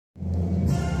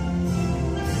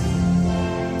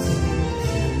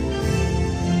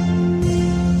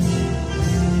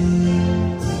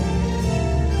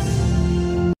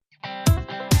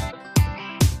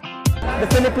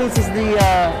Philippines is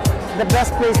the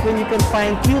best place when you can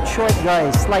find cute short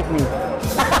guys like me.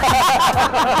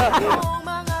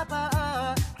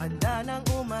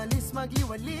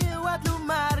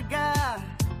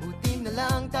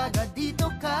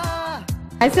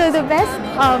 So the best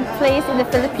place in the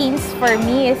Philippines for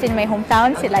me is in my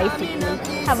hometown, Silay City.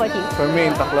 How about you? For me,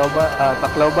 in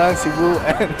Tacloban, Cebu,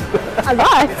 and a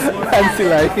lot. And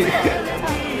Silay.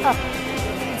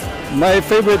 My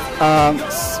favorite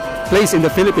place in the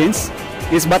Philippines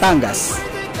is Batangas,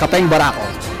 Kapeng Barako,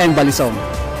 and Balisong.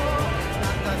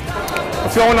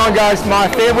 What's going on, guys? My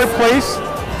favorite place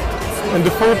in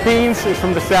the Philippines is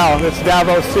from the south. It's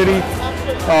Davao City.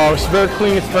 It's very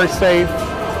clean, it's very safe.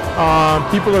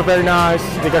 People are very nice.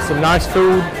 They got some nice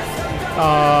food.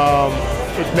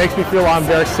 It makes me feel I'm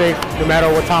very safe no matter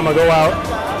what time I go out.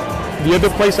 The other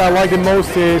place I like the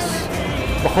most is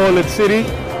Bacolod City.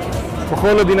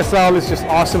 Bacolod Dinasal is just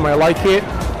awesome. I like it.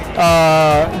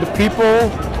 The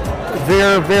people,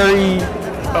 they're very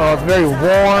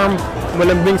warm.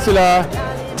 Malambing sila,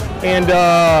 and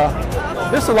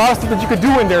there's a lot of stuff that you could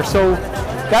do in there. So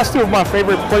that's two of my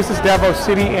favorite places: Davao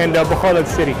City and Bacolod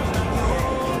City.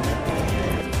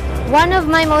 One of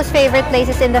my most favorite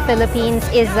places in the Philippines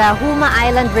is Huma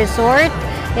Island Resort.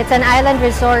 It's an island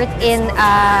resort in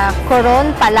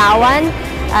Coron, Palawan.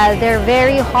 They're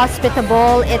very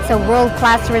hospitable. It's a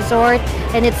world-class resort,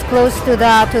 and it's close to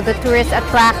the tourist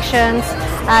attractions.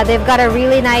 They've got a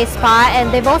really nice spa, and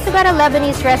they've also got a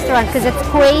Lebanese restaurant because it's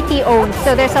Kuwaiti-owned.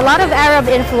 So there's a lot of Arab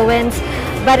influence,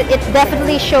 but it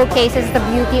definitely showcases the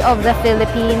beauty of the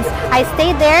Philippines. I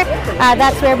stayed there.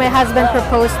 That's where my husband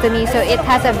proposed to me, so it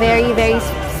has a very, very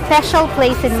special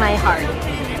place in my heart.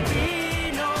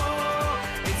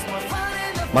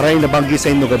 Maraming nabanggit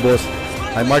sa inyo, boss.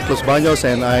 I'm Marcos Baños,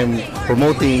 and I'm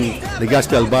promoting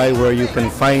Legazpi Albay, where you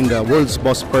can find the world's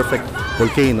most perfect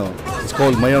volcano. It's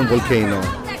called Mayon Volcano.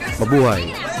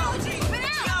 Mabuhay!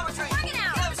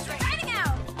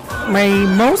 My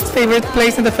most favorite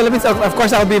place in the Philippines, of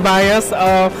course I'll be biased.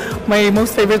 My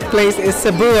most favorite place is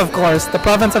Cebu, of course, the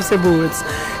province of Cebu.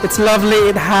 It's lovely,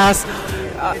 it has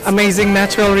amazing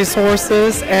natural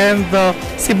resources, and the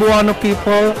Cebuano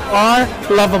people are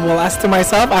lovable. As to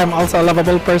myself, I'm also a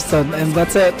lovable person, and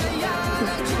that's it.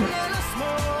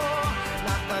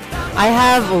 I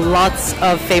have lots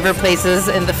of favorite places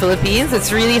in the Philippines. It's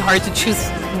really hard to choose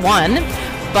one,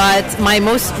 but my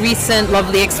most recent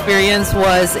lovely experience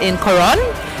was in Coron.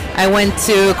 I went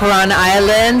to Coron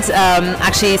Island,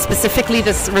 actually specifically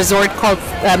this resort called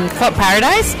Club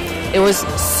Paradise. It was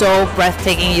so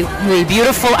breathtakingly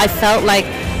beautiful. I felt like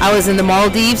I was in the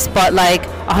Maldives, but like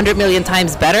 100 million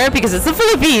times better because it's the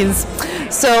Philippines.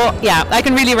 So yeah, I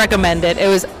can really recommend it.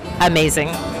 It was amazing.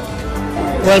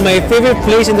 Well, my favorite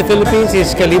place in the Philippines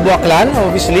is Calibo, Aklan,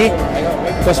 obviously,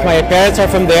 because my parents are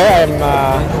from there.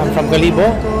 I'm from Calibo,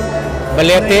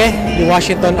 Balete,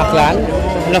 Washington, Aklan,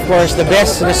 and of course the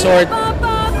best resort,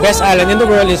 best island in the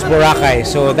world is Boracay.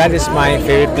 So that is my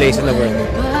favorite place in the world.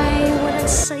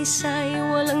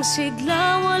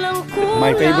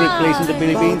 My favorite place in the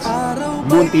Philippines,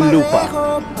 Muntinlupa.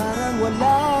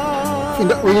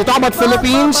 When you talk about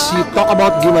Philippines, you talk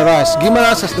about Guimaras.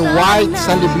 Guimaras has the white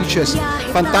sandy beaches,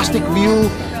 fantastic view,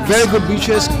 very good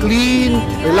beaches, clean,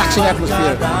 relaxing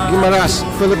atmosphere. Guimaras,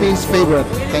 Philippines favorite.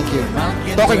 Thank you.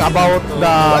 Talking about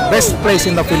the best place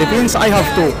in the Philippines, I have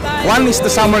two. One is the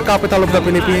summer capital of the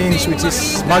Philippines, which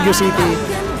is Baguio City,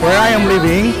 where I am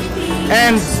living,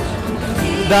 and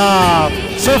the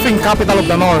surfing capital of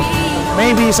the north.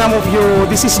 Maybe some of you,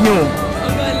 this is new.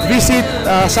 Visit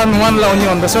San Juan La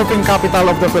Union, the surfing capital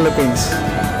of the Philippines.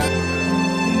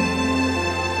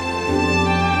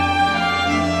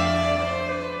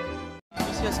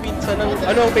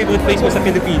 Ano ang favorite place mo sa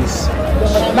Philippines?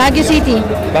 Baguio City.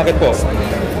 Bakit po?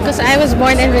 Because I was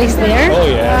born and raised there. Oh,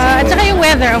 yes. At saka yung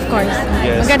weather, of course.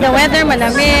 Yes. Maganda weather,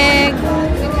 malamig,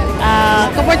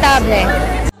 komportable.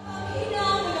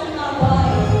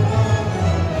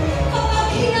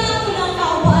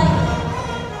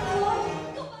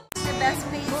 The best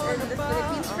place in the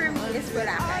Philippines for me is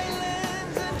Boracay.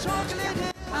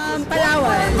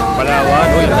 Palawan. Palawan?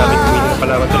 Uy, namin kuwin ng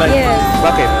Palawan tonight. Yes.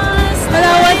 Bakit?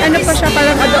 Palawan, ano pa siya,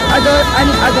 parang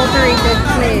unadulterated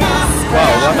place.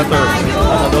 Wow, what a term.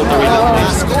 Unadulterated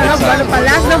place. Ano pa,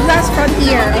 last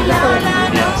frontier of the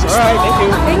Philippines. Yes. Alright, thank you.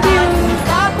 Thank you.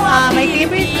 My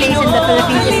favorite place in the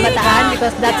Philippines is Bataan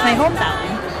because that's my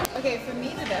hometown. Okay, for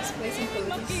me, the best place in the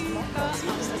Philippines is Mocos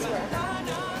because that's where I'm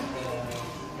from.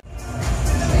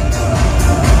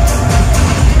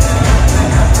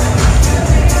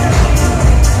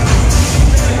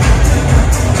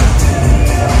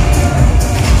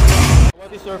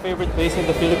 What is your favorite place in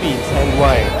the Philippines and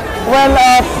why?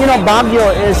 Baguio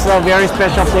is a very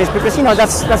special place because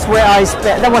that's where I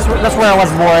spent. That's where I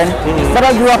was born. But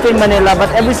I grew up in Manila.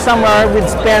 But every summer we'd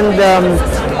spend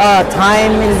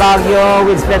time in Baguio.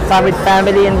 We'd spend time with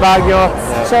family in Baguio.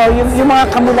 So yung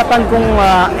mga kamulatan kong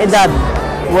edad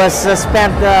was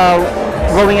spent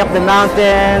going up the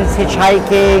mountains,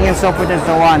 hitchhiking, and so forth and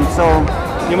so on. So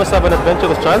you must have an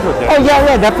adventurous childhood there. Oh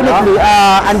yeah, definitely.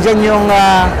 Andyan yung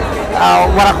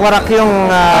warak-warak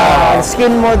yung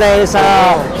skin mo dahil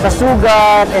sa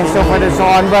sugat and so forth and so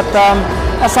on. But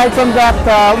aside from that,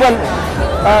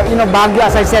 Baguio,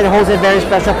 as I said, holds a very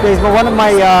special place. But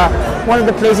one of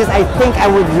the places I think I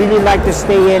would really like to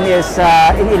stay in is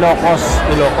in Ilocos.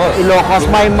 Ilocos.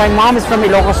 My mom is from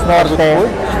Ilocos Norte.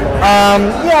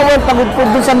 Pagod po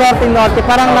dun sa norte,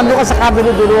 parang nandun ka sa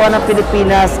kabilo-duluan ng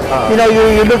Pilipinas.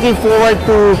 You're looking forward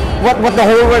to what the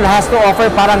whole world has to offer,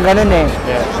 parang ganun eh.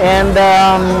 And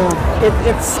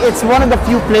it's one of the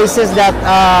few places that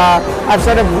I've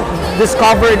sort of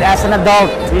discovered as an adult.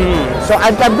 So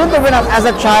I've been there as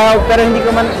a child, pero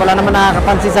wala naman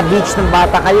nakakapansin sa beach ng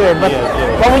bata kayo eh.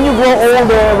 But when you grow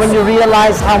older, when you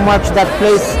realize how much that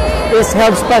place is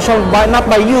held special, not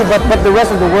by you, but the rest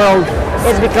of the world,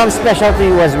 it becomes special to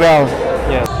you as well.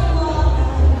 Yes.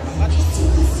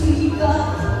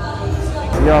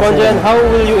 Konjan, how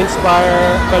will you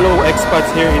inspire fellow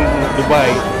expats here in Dubai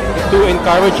to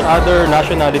encourage other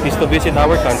nationalities to visit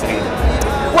our country?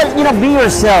 Well, be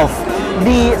yourself.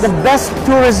 The best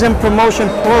tourism promotion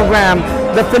program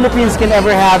the Philippines can ever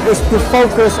have is to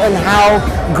focus on how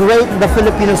great the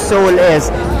Filipino soul is,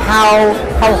 how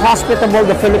hospitable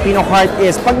the Filipino heart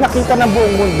is. Pag nakita ng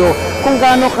buong mundo kung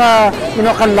gaano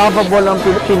ka-lovable ang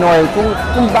Pinoy,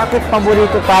 kung bakit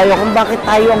paborito tayo, kung bakit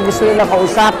tayo ang gusto nilang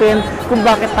kausapin, kung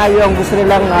bakit tayo ang gusto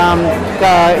nilang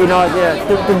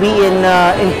to be in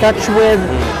touch with,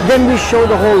 then we show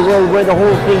the whole world where the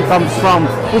whole thing comes from,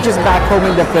 which is back home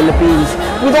in the Philippines.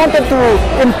 We don't have to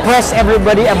impress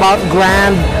everybody about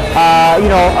grand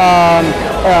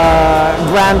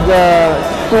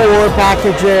tour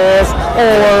packages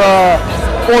or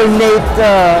ornate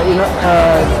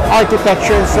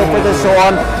architecture and so forth and so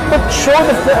on, but show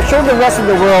the rest of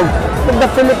the world that the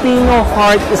Filipino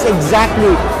heart is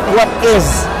exactly what is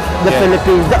the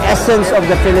Philippines, the essence of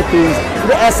the Philippines,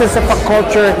 the essence of a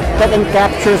culture that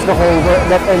encaptures the whole world,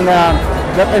 that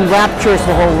enraptures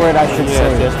the whole world, I should say.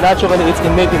 Yes, naturally it's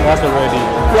innate in us already.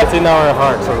 It's in our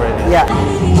hearts already. Yeah.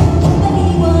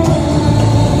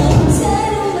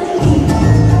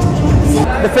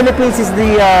 The Philippines is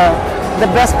the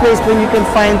best place where you can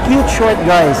find cute short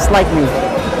guys like me.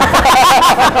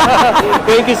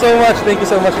 Thank you so much. Thank you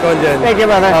so much, Konjan. Thank you,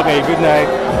 brother. Okay, good night.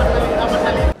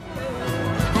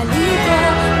 Halika,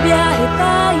 biyahe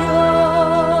tayo.